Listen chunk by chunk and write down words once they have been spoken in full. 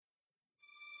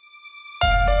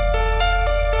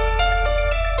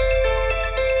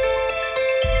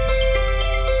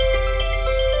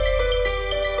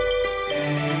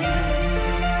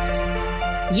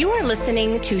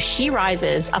listening to She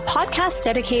Rises, a podcast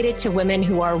dedicated to women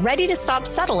who are ready to stop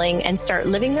settling and start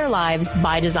living their lives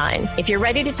by design. If you're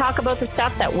ready to talk about the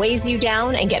stuff that weighs you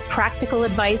down and get practical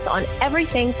advice on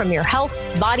everything from your health,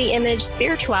 body image,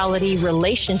 spirituality,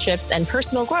 relationships, and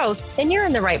personal growth, then you're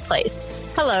in the right place.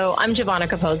 Hello, I'm Giovanna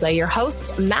Capozza, your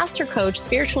host, master coach,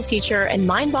 spiritual teacher, and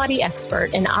mind-body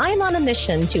expert, and I'm on a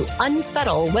mission to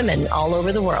unsettle women all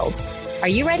over the world. Are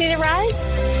you ready to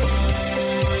rise?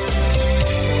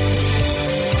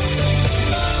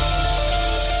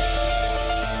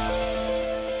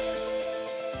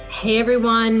 Hey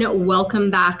everyone,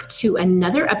 welcome back to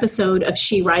another episode of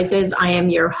She Rises. I am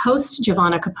your host,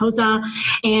 Giovanna Capozza,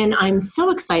 and I'm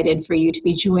so excited for you to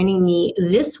be joining me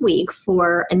this week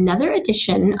for another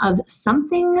edition of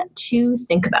Something to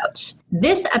Think About.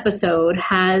 This episode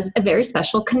has a very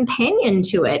special companion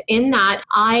to it in that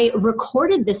I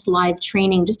recorded this live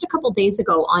training just a couple days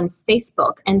ago on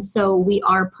Facebook, and so we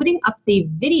are putting up the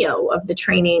video of the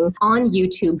training on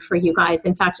YouTube for you guys.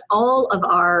 In fact, all of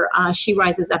our She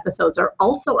Rises episodes are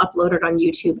also uploaded on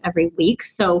YouTube every week.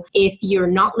 So if you're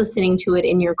not listening to it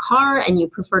in your car and you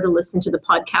prefer to listen to the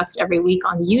podcast every week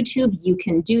on YouTube, you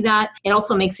can do that. It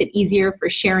also makes it easier for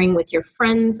sharing with your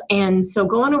friends. And so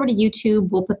go on over to YouTube.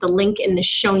 We'll put the link in the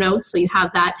show notes so you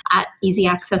have that at easy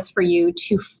access for you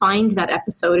to find that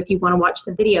episode if you want to watch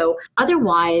the video.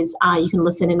 Otherwise, you can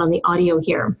listen in on the audio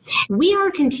here. We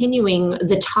are continuing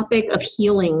the topic of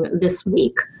healing this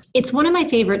week. It's one of my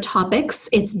favorite topics.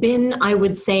 It's been, I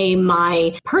would say,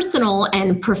 my personal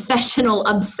and professional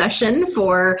obsession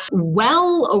for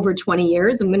well over 20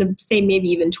 years. I'm going to say maybe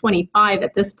even 25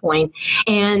 at this point.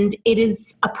 And it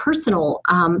is a personal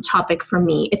topic for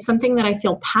me. It's something that I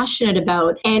feel passionate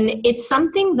about. And it's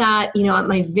something that, you know, at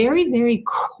my very, very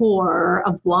core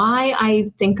of why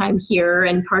I think I'm here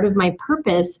and part of my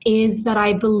purpose is that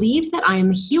I believe that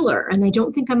I'm a healer. And I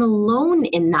don't think I'm alone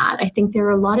in that. I think there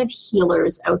are a lot of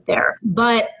healers out there.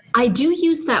 But I do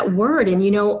use that word and,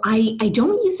 you know, I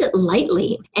don't use it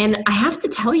lightly. And I have to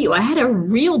tell you, I had a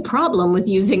real problem with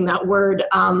using that word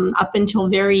up until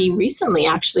very recently,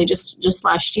 actually, just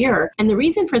last year. And the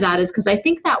reason for that is because I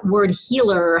think that word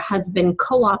healer has been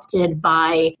co-opted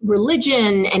by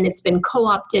religion and it's been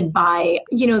co-opted by,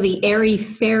 you know, the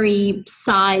airy-fairy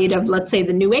side of, let's say,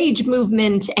 the New Age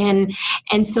movement. And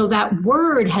so that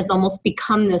word has almost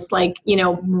become this like, you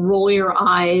know, roll your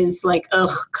eyes, like,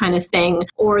 ugh, kind of thing,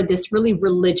 or this really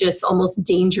religious, almost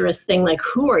dangerous thing like,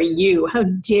 who are you? How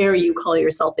dare you call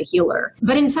yourself a healer?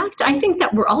 But in fact, I think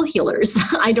that we're all healers.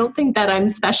 I don't think that I'm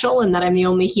special and that I'm the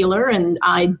only healer, and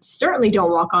I certainly don't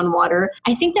walk on water.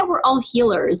 I think that we're all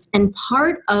healers. And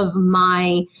part of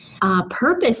my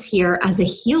purpose here as a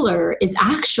healer is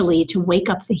actually to wake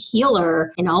up the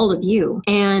healer in all of you.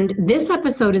 And this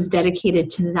episode is dedicated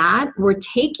to that. We're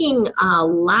taking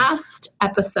last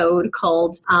episode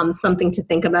called Something to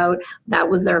Think About. That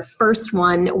was their first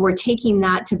one. We're taking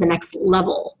that to the next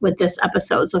level with this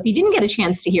episode. So if you didn't get a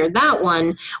chance to hear that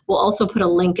one, we'll also put a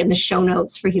link in the show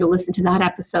notes for you to listen to that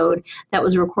episode that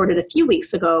was recorded a few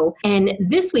weeks ago. And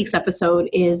this week's episode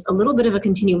is a little bit of a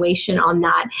continuation on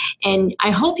that. And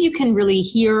I hope you can really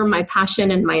hear my passion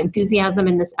and my enthusiasm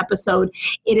in this episode.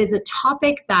 It is a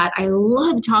topic that I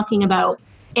love talking about,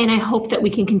 and I hope that we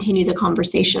can continue the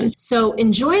conversation. So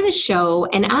enjoy the show.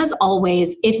 And as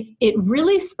always, if it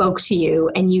really spoke to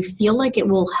you and you feel like it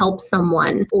will help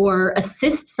someone or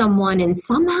assist someone in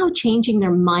somehow changing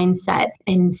their mindset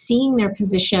and seeing their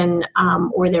position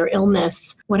or their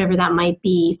illness, whatever that might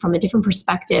be, from a different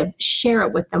perspective, share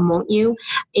it with them, won't you?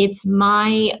 It's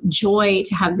my joy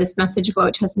to have this message go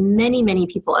out to as many, many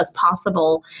people as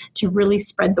possible to really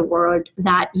spread the word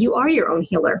that you are your own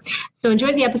healer. So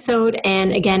enjoy the episode.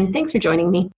 And again, thanks for joining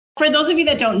me. For those of you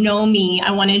that don't know me,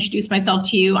 I want to introduce myself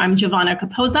to you. I'm Giovanna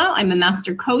Capozza. I'm a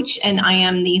master coach, and I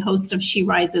am the host of She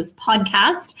Rises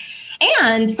podcast.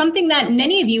 And something that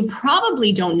many of you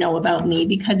probably don't know about me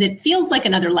because it feels like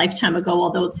another lifetime ago,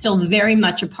 although it's still very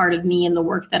much a part of me and the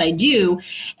work that I do.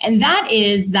 And that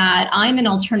is that I'm an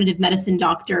alternative medicine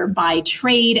doctor by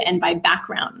trade and by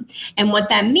background. And what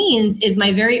that means is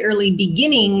my very early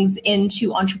beginnings into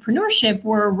entrepreneurship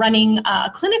were running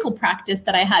a clinical practice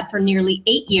that I had for nearly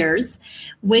 8 years,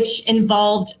 which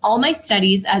involved all my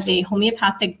studies as a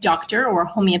homeopathic doctor, or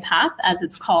homeopath as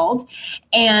it's called,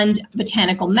 and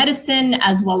botanical medicine,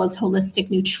 as well as holistic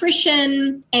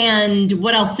nutrition. And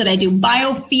what else did I do?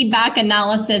 Biofeedback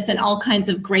analysis and all kinds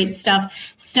of great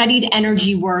stuff. Studied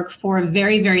energy work for a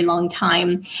very, very long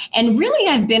time. And really,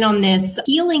 I've been on this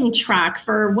healing track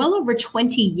for well over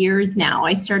 20 years now.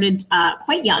 I started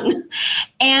quite young.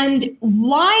 And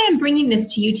why I'm bringing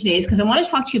this to you today is because I want to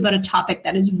talk to you about a topic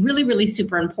that is is really, really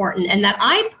super important, and that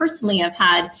I personally have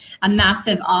had a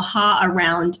massive aha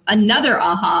around, another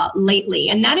aha lately,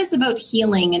 and that is about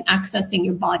healing and accessing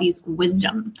your body's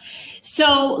wisdom.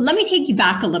 So let me take you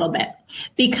back a little bit,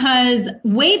 because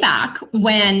way back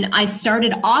when I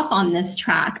started off on this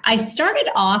track, I started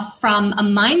off from a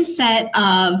mindset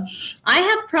of, I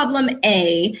have problem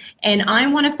A and I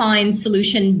want to find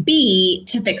solution B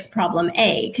to fix problem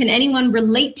A. Can anyone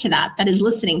relate to that is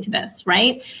listening to this,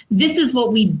 right? This is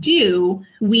what we do.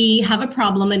 We have a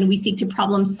problem and we seek to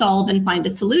problem solve and find a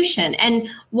solution. And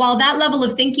while that level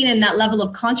of thinking and that level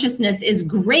of consciousness is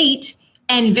great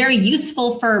and very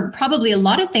useful for probably a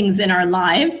lot of things in our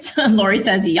lives, Lori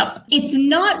says, yep, it's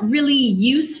not really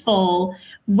useful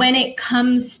when it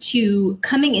comes to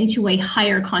coming into a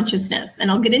higher consciousness.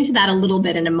 And I'll get into that a little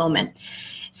bit in a moment.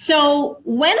 So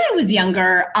when I was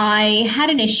younger, I had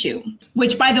an issue,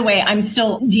 which, by the way, I'm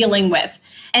still dealing with.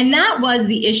 And that was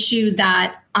the issue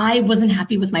that I wasn't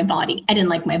happy with my body. I didn't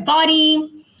like my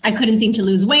body. I couldn't seem to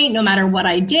lose weight no matter what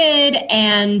I did.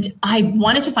 And I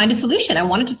wanted to find a solution. I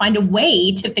wanted to find a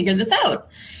way to figure this out.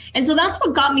 And so that's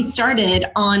what got me started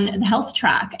on the health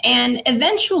track. And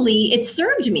eventually it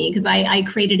served me because I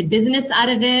created a business out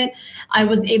of it. I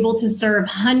was able to serve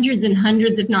hundreds and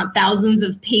hundreds, if not thousands,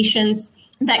 of patients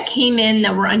that came in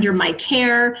that were under my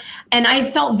care. And I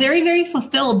felt very, very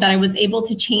fulfilled that I was able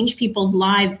to change people's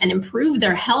lives and improve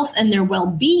their health and their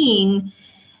well-being.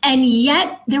 And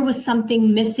yet there was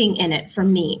something missing in it for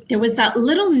me. There was that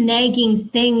little nagging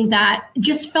thing that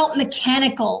just felt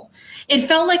mechanical. It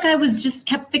felt like I was just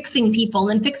kept fixing people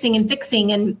and fixing and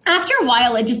fixing. And after a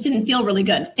while, it just didn't feel really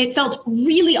good. It felt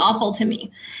really awful to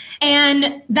me.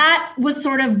 And that was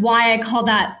sort of why I call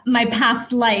that my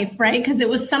past life, right? Because it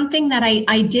was something that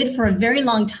I did for a very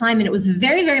long time. And it was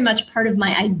very, very much part of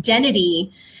my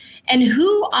identity. And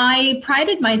who I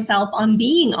prided myself on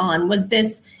being on was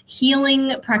this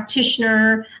healing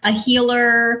practitioner, a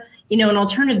healer, an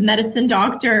alternative medicine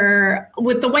doctor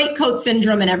with the white coat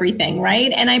syndrome and everything,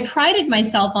 right? And I prided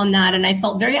myself on that, and I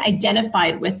felt very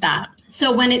identified with that.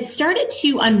 So when it started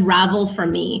to unravel for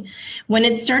me, when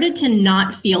it started to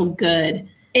not feel good,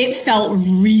 it felt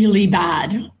really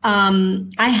bad.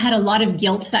 I had a lot of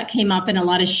guilt that came up and a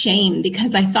lot of shame,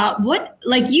 because I thought,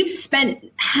 you've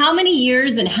spent how many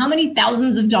years and how many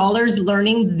thousands of dollars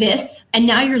learning this, and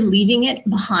now you're leaving it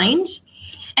behind?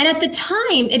 And at the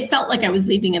time, it felt like I was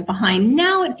leaving it behind.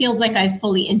 Now it feels like I've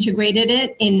fully integrated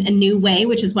it in a new way,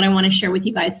 which is what I want to share with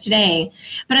you guys today.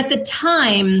 But at the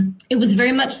time, it was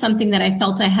very much something that I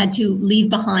felt I had to leave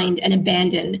behind and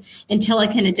abandon until I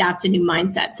can adapt a new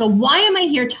mindset. So why am I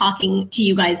here talking to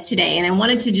you guys today? And I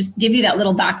wanted to just give you that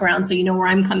little background so you know where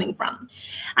I'm coming from.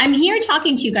 I'm here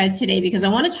talking to you guys today because I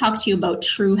want to talk to you about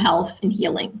true health and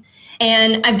healing.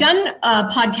 And I've done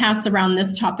podcasts around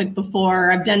this topic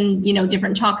before. I've done,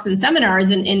 different talks and seminars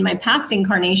in my past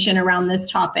incarnation around this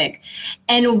topic.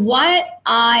 And what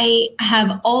I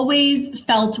have always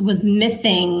felt was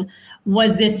missing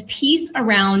was this piece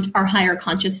around our higher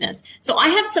consciousness. So I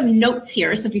have some notes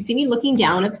here. So if you see me looking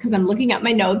down, it's because I'm looking at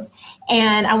my notes.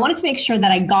 And I wanted to make sure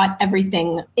that I got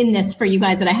everything in this for you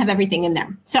guys, that I have everything in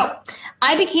there. So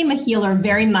I became a healer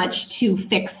very much to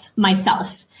fix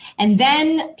myself, and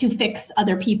then to fix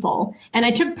other people. And I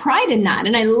took pride in that,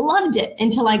 and I loved it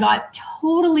until I got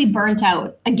totally burnt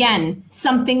out. Again,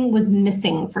 something was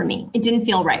missing for me. It didn't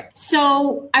feel right.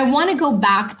 So I want to go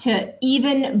back to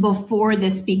even before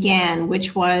this began,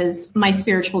 which was my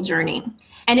spiritual journey.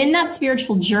 And in that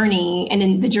spiritual journey, and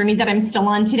in the journey that I'm still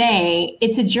on today,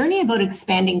 it's a journey about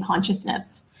expanding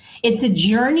consciousness. It's a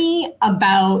journey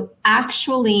about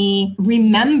actually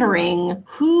remembering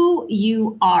who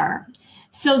you are.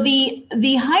 So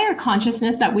the higher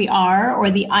consciousness that we are, or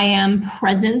the I am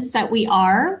presence that we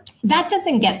are, that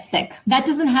doesn't get sick. That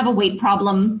doesn't have a weight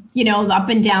problem, up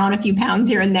and down a few pounds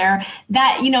here and there.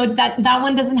 That, that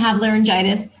one doesn't have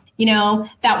laryngitis,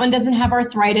 that one doesn't have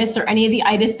arthritis or any of the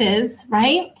itises,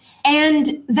 right?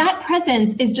 And that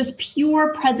presence is just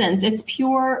pure presence. It's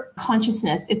pure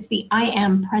consciousness. It's the I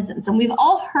am presence. And we've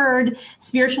all heard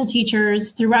spiritual teachers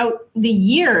throughout the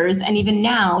years and even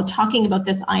now talking about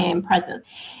this I am presence.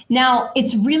 Now,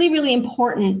 it's really, really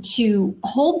important to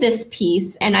hold this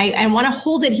piece. And I want to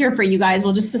hold it here for you guys.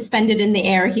 We'll just suspend it in the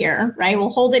air here, right? We'll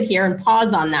hold it here and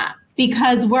pause on that.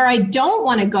 Because where I don't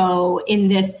want to go in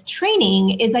this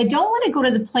training is I don't want to go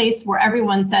to the place where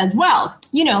everyone says, well,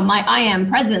 my I am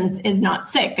presence is not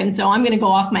sick. And so I'm going to go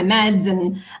off my meds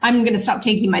and I'm going to stop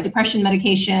taking my depression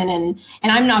medication. And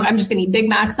I'm just going to eat Big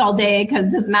Macs all day because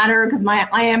it doesn't matter because my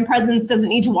I am presence doesn't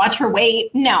need to watch her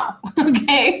weight. No.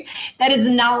 Okay. That is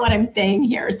not what I'm saying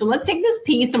here. So let's take this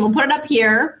piece and we'll put it up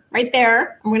here, right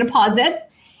there. I'm going to pause it.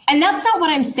 And that's not what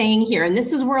I'm saying here. And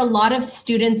this is where a lot of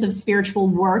students of spiritual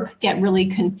work get really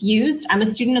confused. I'm a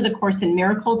student of the Course in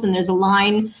Miracles, and there's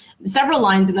several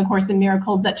lines in the Course in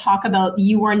Miracles that talk about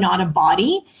you are not a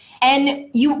body, and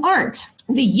you aren't.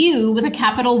 The you with a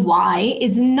capital Y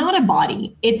is not a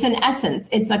body. It's an essence.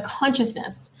 It's a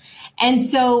consciousness. And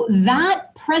so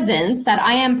that presence, that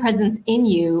I am presence in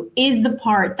you, is the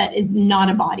part that is not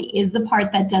a body, is the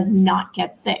part that does not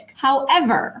get sick.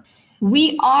 However,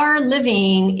 we are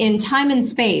living in time and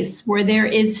space where there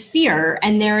is fear,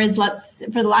 and there is, let's,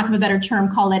 for the lack of a better term,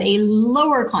 call it a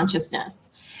lower consciousness.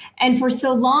 And for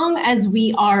so long as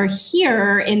we are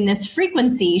here in this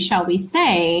frequency, shall we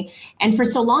say, and for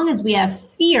so long as we have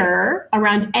fear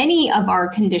around any of our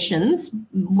conditions,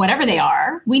 whatever they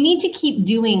are, we need to keep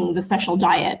doing the special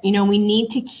diet. We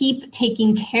need to keep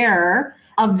taking care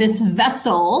of this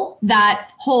vessel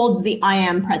that holds the I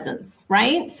am presence,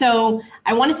 right? So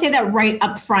I want to say that right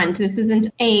up front. This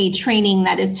isn't a training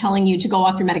that is telling you to go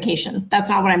off your medication. That's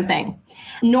not what I'm saying.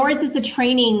 Nor is this a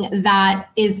training that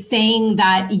is saying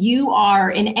that you are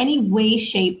in any way,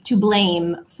 shape to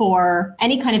blame for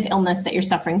any kind of illness that you're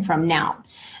suffering from now.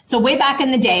 So way back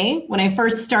in the day, when I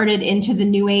first started into the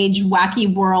new age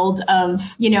wacky world of,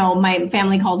 my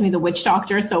family calls me the witch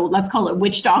doctor, so let's call it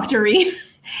witch doctory.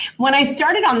 When I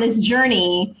started on this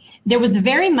journey, there was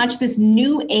very much this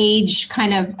new age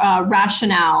kind of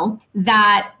rationale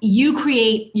that you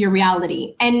create your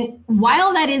reality. And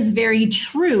while that is very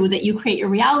true that you create your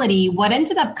reality, what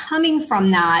ended up coming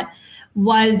from that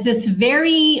was this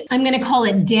very, I'm going to call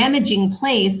it damaging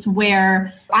place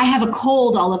where I have a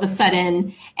cold all of a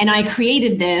sudden and I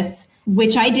created this,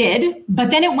 which I did, but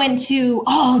then it went to,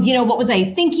 what was I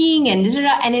thinking? And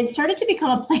it started to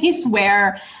become a place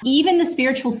where even the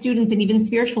spiritual students and even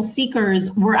spiritual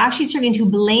seekers were actually starting to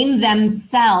blame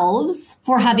themselves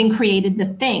for having created the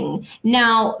thing.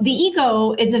 Now, the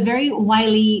ego is a very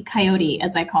wily coyote,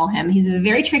 as I call him. He's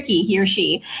very tricky, he or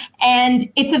she.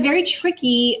 And it's a very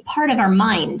tricky part of our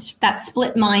mind, that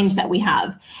split mind that we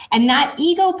have. And that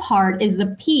ego part is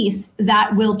the piece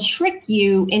that will trick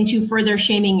you into further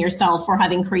shaming yourself for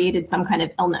having created some kind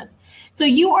of illness. So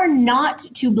you are not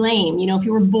to blame. If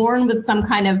you were born with some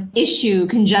kind of issue,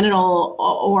 congenital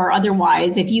or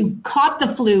otherwise, if you caught the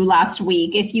flu last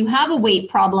week, if you have a weight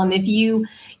problem, if you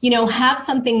have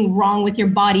something wrong with your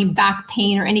body, back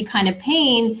pain or any kind of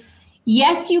pain,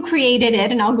 yes, you created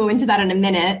it, and I'll go into that in a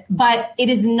minute, but it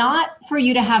is not for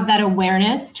you to have that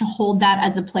awareness, to hold that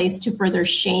as a place to further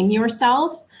shame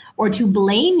yourself or to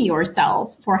blame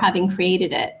yourself for having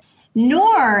created it.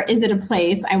 Nor is it a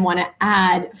place, I want to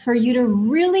add, for you to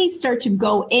really start to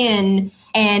go in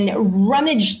and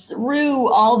rummage through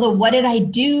all the what did I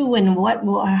do and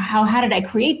how did I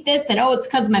create this? And it's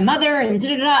because my mother and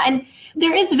da-da-da. And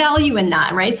there is value in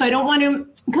that, right? So I don't want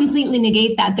to completely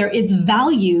negate that. There is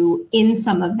value in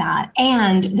some of that.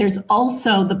 And there's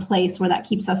also the place where that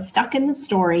keeps us stuck in the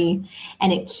story,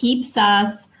 and it keeps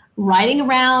us riding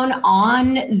around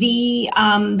on the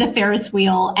Ferris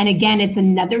wheel. And again, it's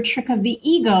another trick of the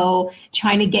ego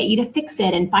trying to get you to fix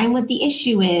it and find what the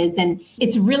issue is. And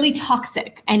it's really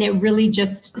toxic, and it really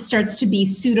just starts to be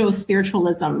pseudo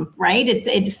spiritualism, right?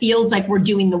 It feels like we're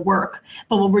doing the work,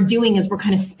 but what we're doing is we're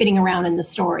kind of spinning around in the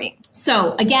story.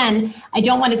 So again, I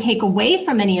don't want to take away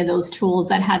from any of those tools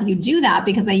that have you do that,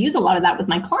 because I use a lot of that with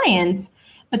my clients,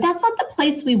 but that's not the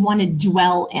place we want to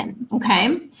dwell in.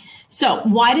 Okay. So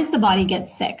why does the body get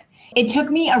sick? It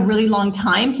took me a really long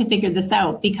time to figure this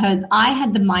out, because I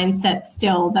had the mindset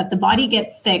still that the body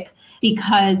gets sick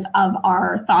because of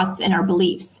our thoughts and our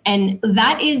beliefs. And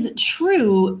that is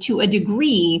true to a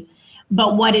degree.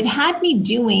 But what it had me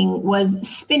doing was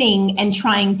spinning and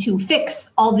trying to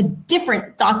fix all the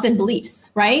different thoughts and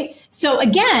beliefs, right? So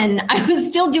again, I was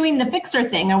still doing the fixer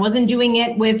thing. I wasn't doing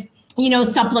it with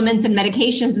supplements and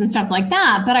medications and stuff like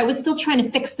that, but I was still trying to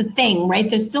fix the thing, right?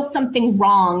 There's still something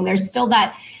wrong. There's still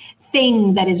that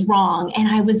thing that is wrong. And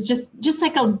I was just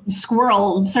like a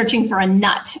squirrel searching for a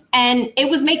nut, and it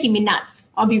was making me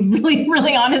nuts. I'll be really,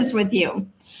 really honest with you.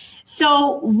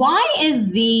 So why is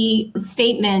the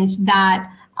statement that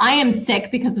I am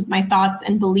sick because of my thoughts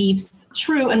and beliefs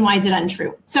true, and why is it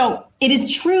untrue? So it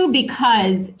is true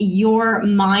because your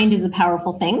mind is a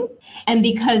powerful thing, and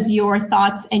because your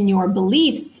thoughts and your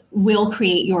beliefs will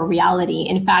create your reality.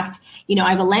 In fact, I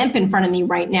have a lamp in front of me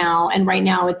right now, and right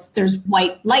now there's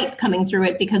white light coming through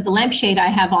it because the lampshade I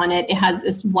have on it has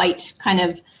this white kind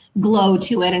of glow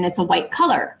to it, and it's a white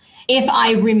color. If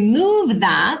I remove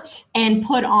that and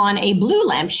put on a blue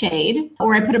lampshade,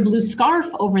 or I put a blue scarf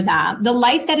over that, the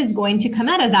light that is going to come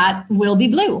out of that will be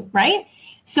blue, right?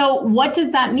 So what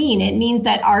does that mean? It means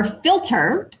that our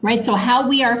filter, right? So how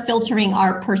we are filtering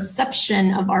our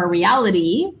perception of our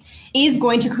reality is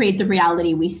going to create the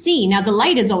reality we see. Now, the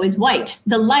light is always white.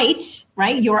 The light,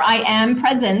 right? Your I am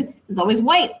presence is always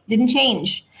white, didn't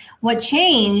change. What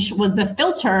changed was the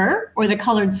filter or the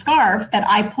colored scarf that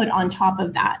I put on top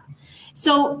of that.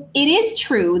 So it is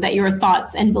true that your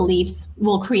thoughts and beliefs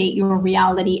will create your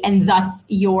reality and thus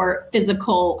your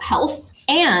physical health.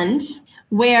 And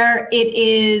where it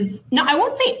is, no, I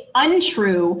won't say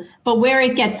untrue, but where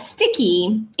it gets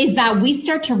sticky is that we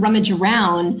start to rummage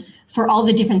around for all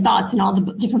the different thoughts and all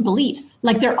the different beliefs.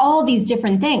 Like they're all these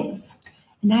different things.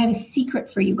 And I have a secret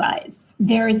for you guys.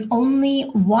 There is only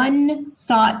one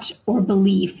thought or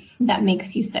belief that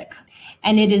makes you sick.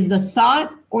 And it is the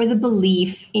thought or the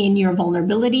belief in your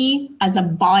vulnerability as a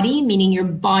body, meaning your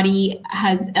body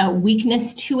has a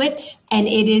weakness to it. And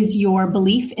it is your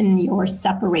belief in your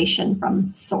separation from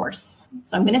source.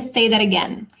 So I'm going to say that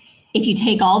again. If you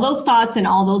take all those thoughts and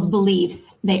all those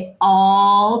beliefs, they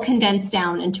all condense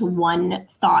down into one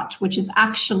thought, which is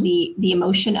actually the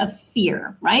emotion of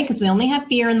fear, right? Because we only have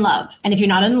fear and love. And if you're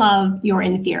not in love, you're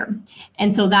in fear.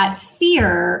 And so that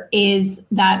fear is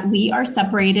that we are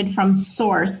separated from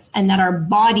source and that our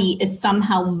body is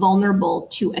somehow vulnerable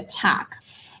to attack.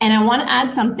 And I want to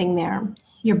add something there.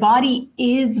 Your body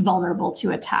is vulnerable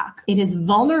to attack. It is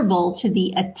vulnerable to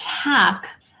the attack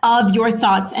of your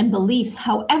thoughts and beliefs.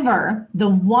 However, the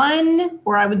one,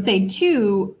 or I would say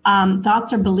two,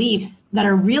 thoughts or beliefs that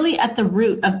are really at the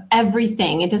root of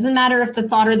everything. It doesn't matter if the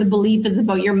thought or the belief is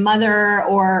about your mother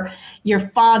or your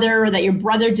father, or that your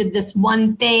brother did this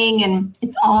one thing. And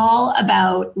it's all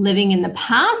about living in the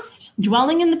past,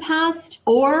 dwelling in the past,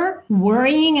 or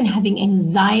worrying and having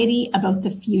anxiety about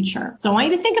the future. So I want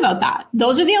you to think about that.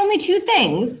 Those are the only two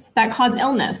things that cause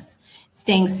illness.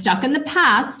 Staying stuck in the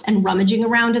past and rummaging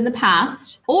around in the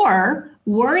past, or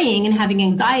worrying and having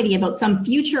anxiety about some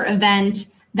future event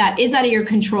that is out of your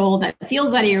control, that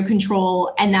feels out of your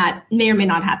control, and that may or may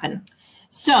not happen.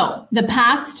 So the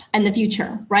past and the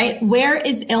future, right? Where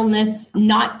is illness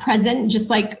not present? Just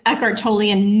like Eckhart Tolle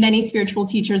and many spiritual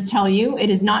teachers tell you, it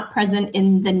is not present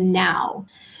in the now.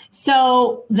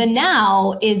 So the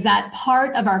now is that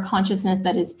part of our consciousness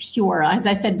that is pure. As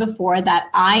I said before, that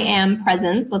I am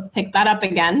presence. Let's pick that up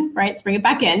again, right? Let's bring it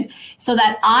back in. So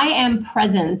that I am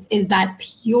presence is that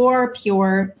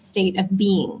pure state of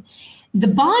being. The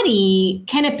body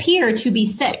can appear to be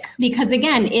sick because,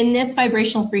 again, in this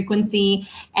vibrational frequency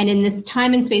and in this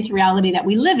time and space reality that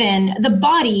we live in, the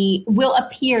body will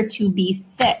appear to be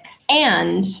sick.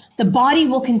 And the body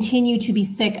will continue to be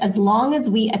sick as long as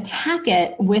we attack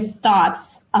it with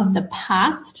thoughts of the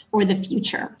past or the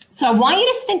future. So I want you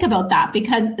to think about that,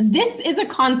 because this is a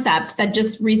concept that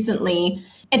just recently,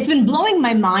 it's been blowing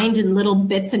my mind in little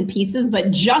bits and pieces,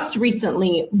 but just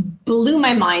recently blew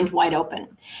my mind wide open.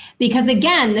 Because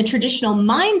again, the traditional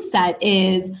mindset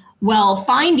is, well,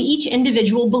 find each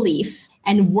individual belief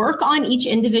and work on each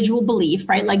individual belief,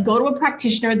 right? Like go to a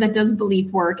practitioner that does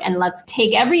belief work and let's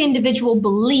take every individual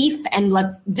belief and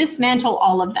let's dismantle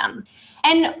all of them.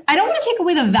 And I don't want to take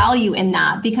away the value in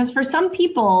that, because for some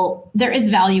people, there is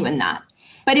value in that.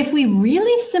 But if we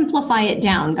really simplify it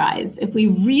down, guys, if we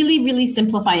really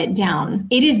simplify it down,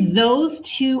 it is those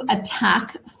two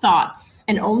attack thoughts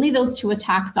and only those two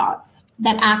attack thoughts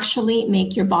that actually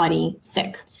make your body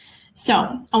sick.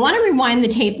 So I want to rewind the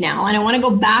tape now, and I want to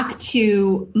go back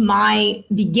to my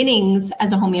beginnings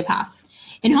as a homeopath.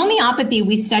 In homeopathy,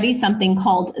 we study something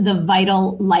called the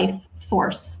vital life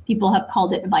force. People have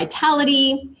called it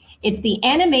vitality. It's the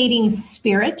animating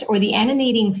spirit or the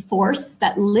animating force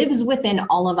that lives within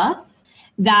all of us,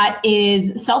 that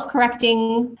is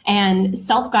self-correcting and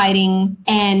self-guiding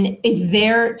and is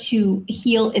there to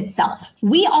heal itself.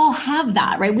 We all have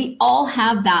that, right? We all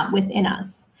have that within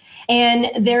us.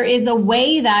 And there is a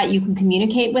way that you can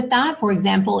communicate with that. For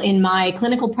example, in my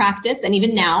clinical practice, and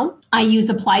even now, I use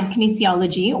applied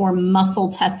kinesiology or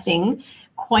muscle testing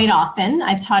quite often.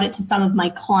 I've taught it to some of my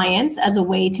clients as a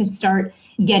way to start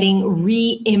getting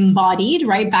re-embodied,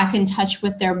 right? Back in touch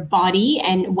with their body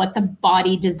and what the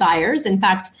body desires. In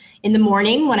fact, in the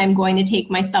morning when I'm going to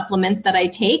take my supplements that I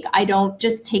take, I don't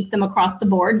just take them across the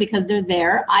board because they're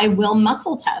there. I will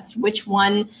muscle test. Which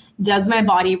one does my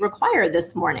body require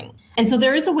this morning? And so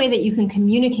there is a way that you can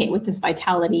communicate with this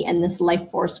vitality and this life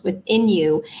force within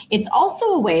you. It's also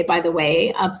a way, by the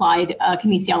way, applied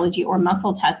kinesiology or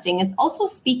muscle testing. It's also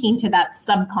speaking to that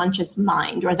subconscious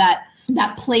mind, or that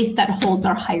place that holds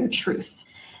our higher truth.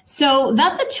 So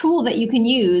that's a tool that you can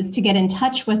use to get in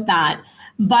touch with that.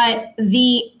 But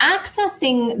the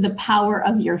accessing the power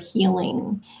of your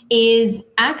healing is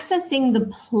accessing the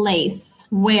place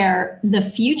where the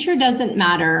future doesn't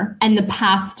matter and the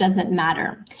past doesn't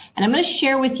matter. And I'm going to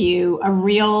share with you a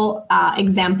real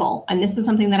example. And this is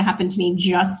something that happened to me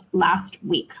just last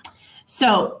week.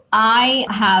 So I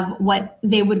have what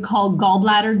they would call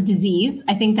gallbladder disease.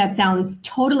 I think that sounds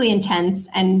totally intense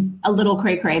and a little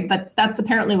cray-cray, but that's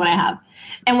apparently what I have.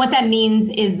 And what that means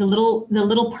is the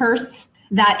little purse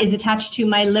that is attached to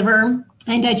my liver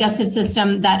and digestive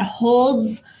system that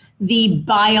holds the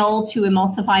bile to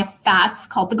emulsify fats,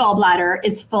 called the gallbladder,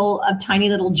 is full of tiny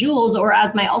little jewels, or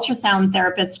as my ultrasound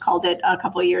therapist called it a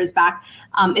couple of years back,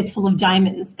 it's full of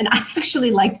diamonds. And I actually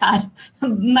like that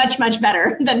much, much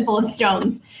better than full of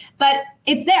stones. But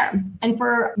it's there. And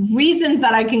for reasons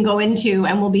that I can go into,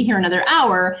 and we'll be here another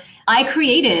hour, I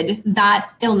created that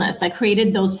illness. I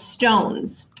created those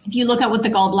stones. If you look at what the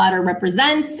gallbladder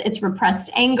represents, it's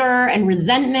repressed anger and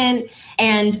resentment.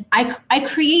 And I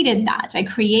created that. I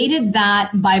created that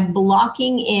by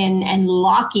blocking in and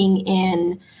locking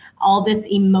in all this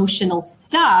emotional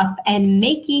stuff and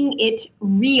making it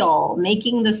real,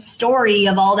 making the story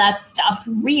of all that stuff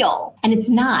real. And it's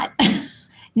not.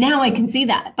 Now I can see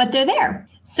that, but they're there.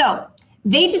 So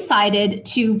they decided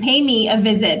to pay me a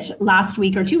visit last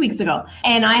week or 2 weeks ago.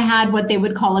 And I had what they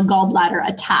would call a gallbladder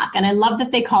attack. And I love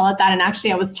that they call it that. And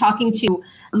actually, I was talking to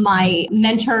my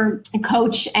mentor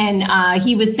coach, and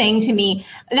he was saying to me,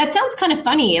 that sounds kind of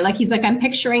funny. Like, he's like, I'm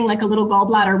picturing like a little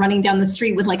gallbladder running down the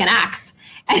street with like an axe.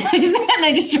 And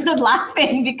I just started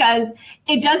laughing because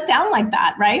it does sound like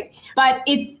that, right? But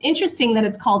it's interesting that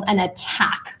it's called an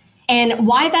attack. And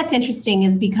why that's interesting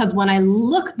is because when I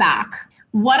look back,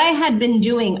 what I had been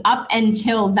doing up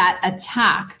until that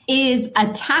attack is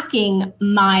attacking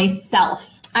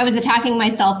myself. I was attacking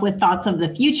myself with thoughts of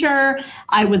the future.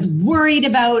 I was worried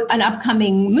about an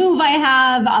upcoming move I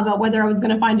have, about whether I was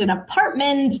going to find an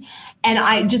apartment. And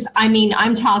I was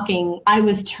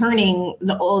turning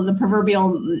the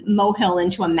proverbial molehill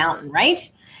into a mountain, right?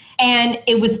 And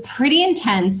it was pretty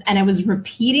intense, and I was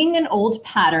repeating an old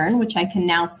pattern, which I can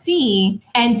now see.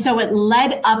 And so it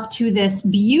led up to this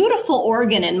beautiful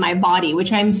organ in my body,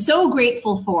 which I'm so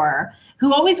grateful for,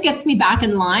 who always gets me back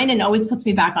in line and always puts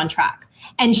me back on track.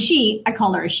 And I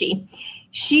call her a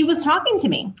she was talking to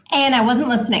me and I wasn't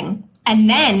listening. And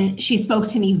then she spoke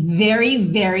to me very,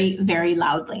 very, very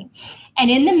loudly. And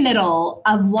in the middle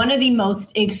of one of the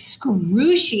most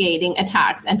excruciating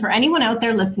attacks, and for anyone out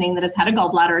there listening that has had a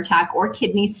gallbladder attack or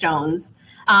kidney stones,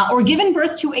 or given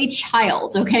birth to a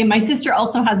child, okay? My sister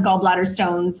also has gallbladder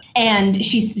stones, and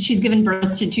she's given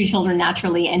birth to 2 children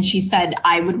naturally, and she said,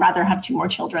 I would rather have 2 more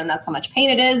children. That's how much pain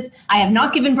it is. I have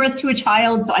not given birth to a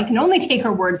child, so I can only take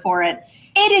her word for it.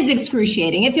 It is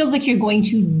excruciating. It feels like you're going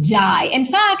to die. In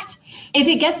fact, if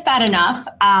it gets bad enough,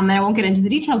 and I won't get into the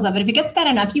details of it, if it gets bad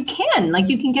enough, you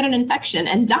can get an infection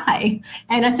and die.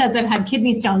 And it says I've had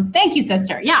kidney stones. Thank you,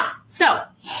 sister. Yeah. So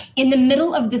in the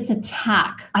middle of this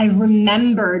attack, I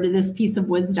remembered this piece of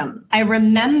wisdom. I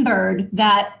remembered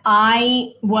that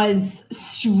I was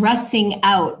stressing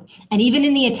out. And even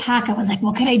in the attack, I was like,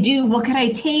 what could I do? What could I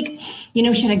take?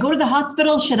 Should I go to the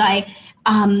hospital? Should I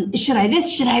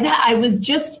this? Should I that? I was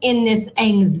just in this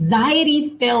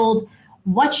anxiety-filled,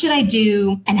 what should I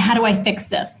do? And how do I fix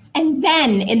this? And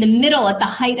then in the middle, at the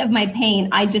height of my pain,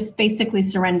 I just basically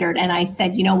surrendered. And I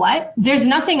said, you know what? There's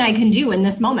nothing I can do in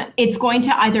this moment. It's going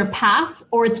to either pass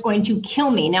or it's going to kill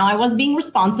me. Now, I was being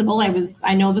responsible.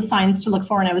 I know the signs to look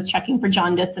for, and I was checking for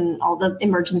jaundice and all the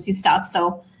emergency stuff.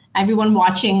 So everyone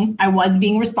watching, I was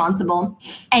being responsible.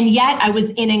 And yet I was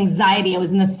in anxiety. I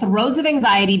was in the throes of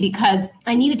anxiety because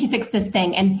I needed to fix this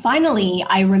thing. And finally,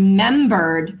 I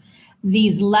remembered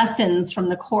these lessons from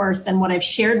the course and what I've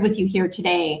shared with you here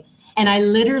today. And I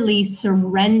literally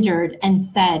surrendered and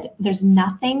said, there's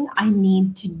nothing I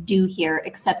need to do here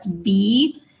except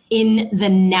be in the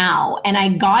now. And I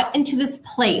got into this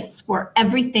place where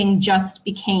everything just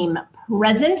became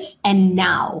present and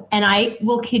now. And I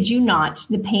will kid you not,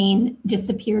 the pain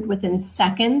disappeared within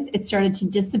seconds. It started to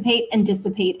dissipate and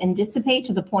dissipate and dissipate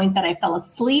to the point that I fell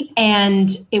asleep, and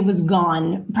it was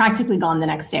gone, practically gone the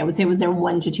next day. I would say it was there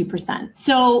 1 to 2%.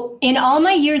 So in all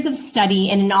my years of study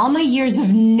and in all my years of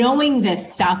knowing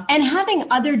this stuff and having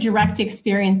other direct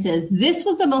experiences, this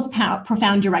was the most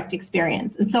profound direct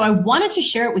experience. And so I wanted to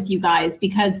share it with you guys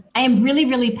because I am really,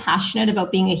 really passionate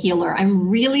about being a healer. I'm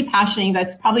really passionate. You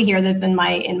guys probably hear this in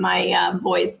my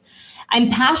voice.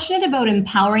 I'm passionate about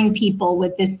empowering people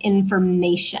with this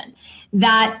information.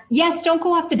 that, yes, don't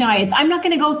go off the diets. I'm not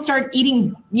going to go start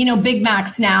eating, Big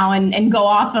Macs now and go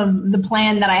off of the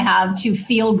plan that I have to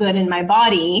feel good in my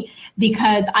body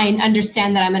because I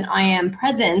understand that I'm an I am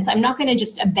presence. I'm not going to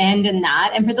just abandon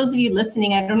that. And for those of you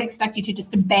listening, I don't expect you to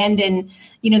just abandon,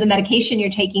 the medication you're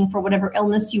taking for whatever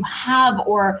illness you have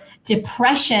or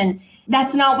depression.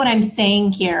 That's not what I'm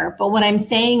saying here. But what I'm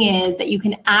saying is that you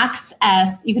can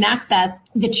access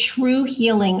the true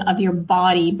healing of your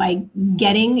body by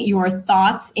getting your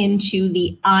thoughts into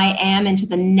the I am, into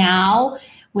the now,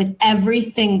 with every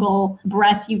single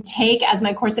breath you take. As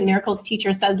my Course in Miracles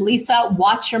teacher says, Lisa,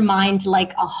 watch your mind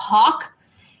like a hawk,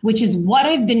 which is what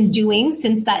I've been doing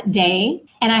since that day.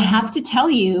 And I have to tell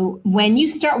you, when you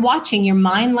start watching your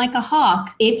mind like a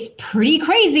hawk, it's pretty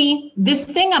crazy. This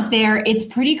thing up there, it's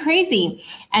pretty crazy.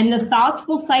 And the thoughts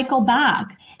will cycle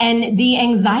back. And the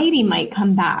anxiety might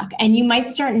come back and you might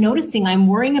start noticing, I'm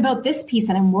worrying about this piece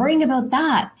and I'm worrying about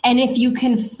that. And if you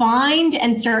can find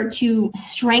and start to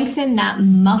strengthen that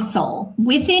muscle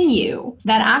within you,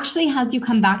 that actually has you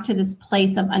come back to this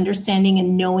place of understanding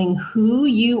and knowing who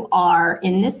you are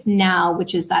in this now,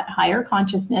 which is that higher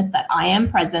consciousness, that I am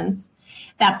presence.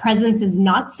 That presence is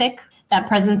not sick. That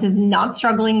presence is not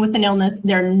struggling with an illness.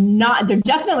 They're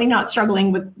definitely not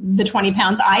struggling with the 20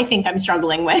 pounds I think I'm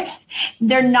struggling with.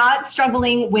 They're not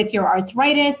struggling with your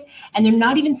arthritis, and they're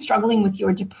not even struggling with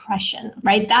your depression,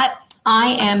 right? That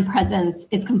I am presence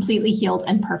is completely healed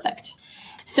and perfect.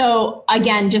 So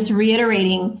again, just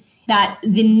reiterating that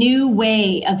the new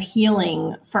way of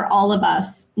healing for all of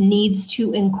us needs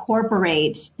to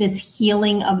incorporate this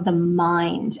healing of the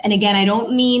mind. And again, I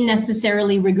don't mean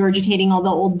necessarily regurgitating all the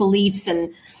old beliefs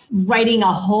and writing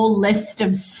a whole list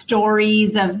of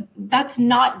stories that's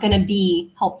not going to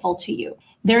be helpful to you.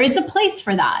 There is a place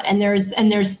for that. And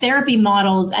there's therapy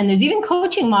models and there's even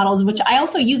coaching models, which I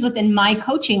also use within my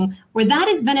coaching, where that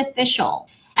is beneficial.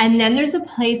 And then there's a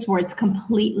place where it's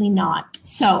completely not.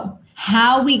 So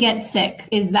how we get sick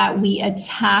is that we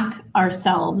attack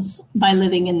ourselves by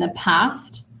living in the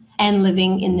past and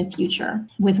living in the future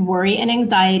with worry and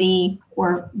anxiety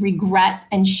or regret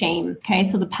and shame. Okay,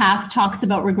 so the past talks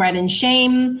about regret and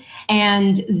shame,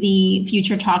 and the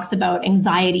future talks about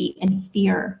anxiety and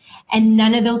fear. And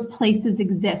none of those places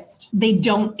exist. They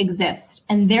don't exist.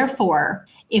 And therefore,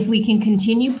 if we can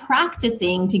continue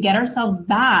practicing to get ourselves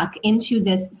back into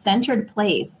this centered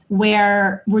place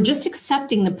where we're just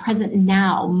accepting the present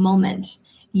now moment,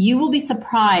 you will be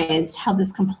surprised how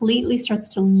this completely starts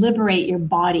to liberate your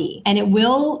body. And it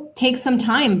will take some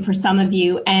time for some of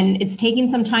you, and it's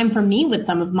taking some time for me with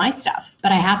some of my stuff.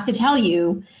 But I have to tell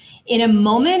you, in a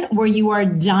moment where you are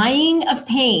dying of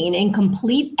pain in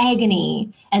complete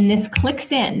agony, and this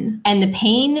clicks in and the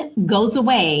pain goes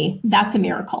away, that's a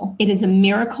miracle. It is a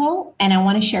miracle, and I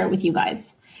want to share it with you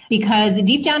guys. Because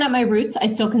deep down at my roots, I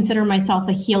still consider myself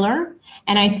a healer,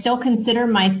 and I still consider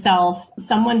myself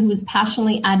someone who is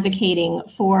passionately advocating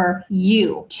for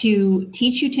you to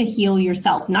teach you to heal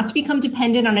yourself, not to become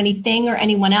dependent on anything or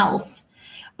anyone else,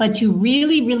 but to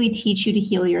really, really teach you to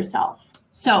heal yourself.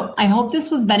 So I hope this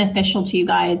was beneficial to you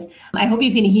guys. I hope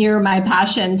you can hear my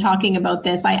passion talking about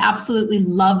this. I absolutely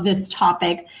love this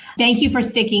topic. Thank you for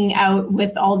sticking out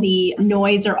with all the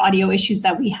noise or audio issues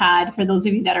that we had. For those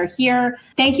of you that are here,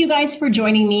 thank you guys for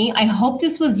joining me. I hope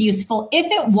this was useful. If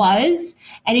it was,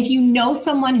 and if you know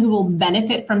someone who will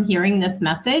benefit from hearing this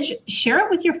message, share it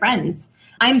with your friends.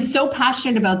 I'm so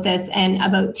passionate about this and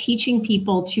about teaching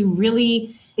people to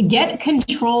really get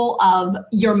control of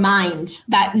your mind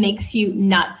that makes you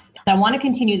nuts. I want to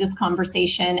continue this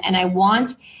conversation, and I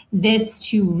want this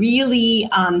to really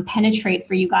penetrate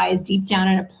for you guys deep down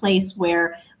in a place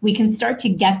where we can start to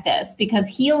get this, because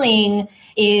healing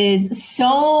is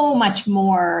so much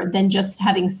more than just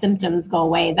having symptoms go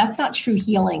away. That's not true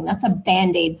healing. That's a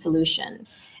Band-Aid solution.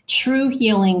 True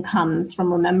healing comes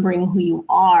from remembering who you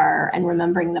are and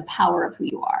remembering the power of who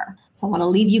you are. So I want to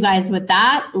leave you guys with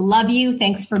that. Love you.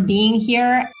 Thanks for being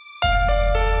here.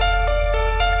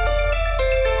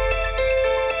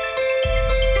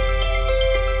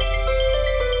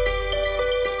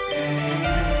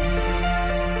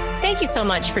 Thank you so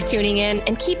much for tuning in,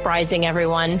 and keep rising,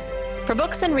 everyone. For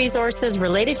books and resources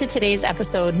related to today's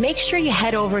episode, make sure you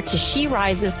head over to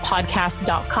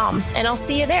sherisespodcast.com, and I'll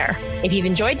see you there. If you've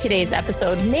enjoyed today's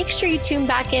episode, make sure you tune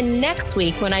back in next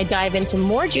week when I dive into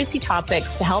more juicy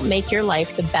topics to help make your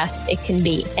life the best it can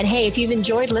be. And hey, if you've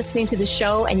enjoyed listening to the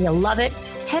show and you love it,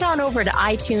 head on over to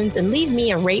iTunes and leave me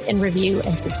a rate and review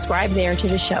and subscribe there to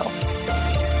the show.